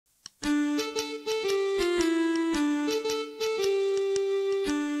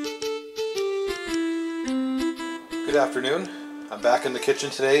Good afternoon. I'm back in the kitchen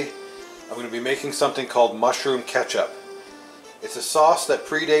today. I'm going to be making something called mushroom ketchup. It's a sauce that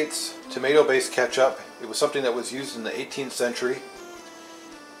predates tomato-based ketchup. It was something that was used in the 18th century.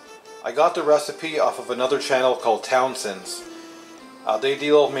 I got the recipe off of another channel called Townsend's. They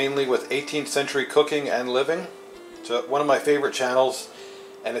deal mainly with 18th century cooking and living. So one of my favorite channels,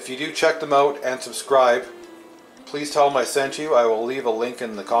 and if you do check them out and subscribe, please tell them I sent you. I will leave a link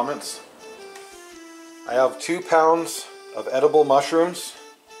in the comments. I have 2 pounds of edible mushrooms,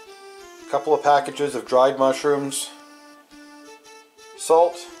 a couple of packages of dried mushrooms,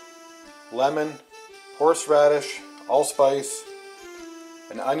 salt, lemon, horseradish, allspice,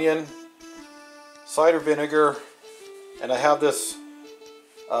 an onion, cider vinegar, and I have this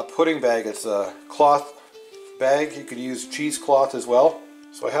pudding bag. It's a cloth bag. You could use cheesecloth as well.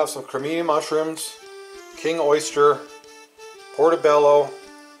 So I have some cremini mushrooms, king oyster, portobello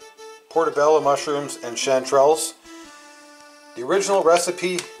mushrooms, and chanterelles. The original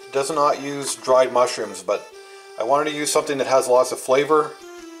recipe does not use dried mushrooms, but I wanted to use something that has lots of flavor.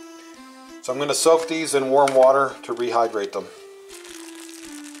 So I'm going to soak these in warm water to rehydrate them.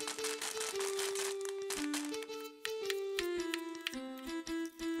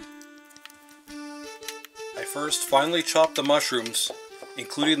 I first finely chopped the mushrooms,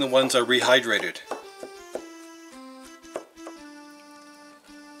 including the ones I rehydrated.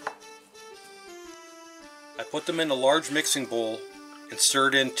 I put them in a large mixing bowl and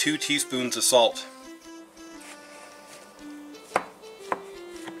stirred in 2 teaspoons of salt.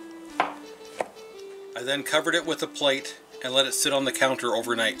 I then covered it with a plate and let it sit on the counter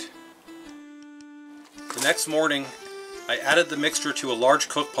overnight. The next morning, I added the mixture to a large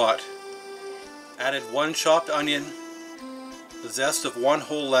cook pot, added 1 chopped onion, the zest of 1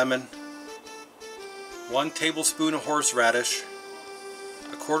 whole lemon, 1 tablespoon of horseradish,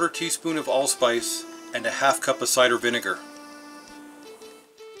 a 1/4 teaspoon of allspice, and a 1/2 cup of cider vinegar.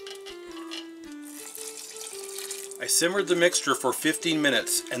 I simmered the mixture for 15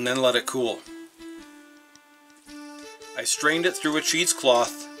 minutes and then let it cool. I strained it through a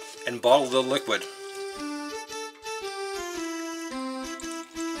cheesecloth and bottled the liquid.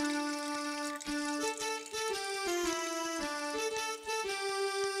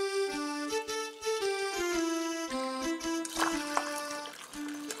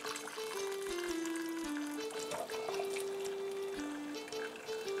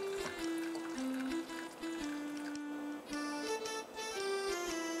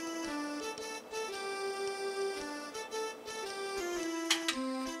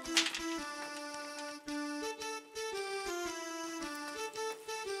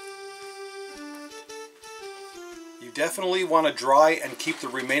 You definitely want to dry and keep the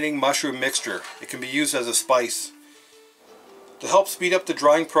remaining mushroom mixture. It can be used as a spice. To help speed up the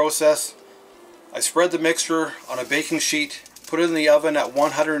drying process, I spread the mixture on a baking sheet, put it in the oven at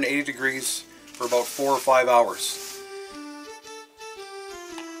 180 degrees for about 4 or 5 hours.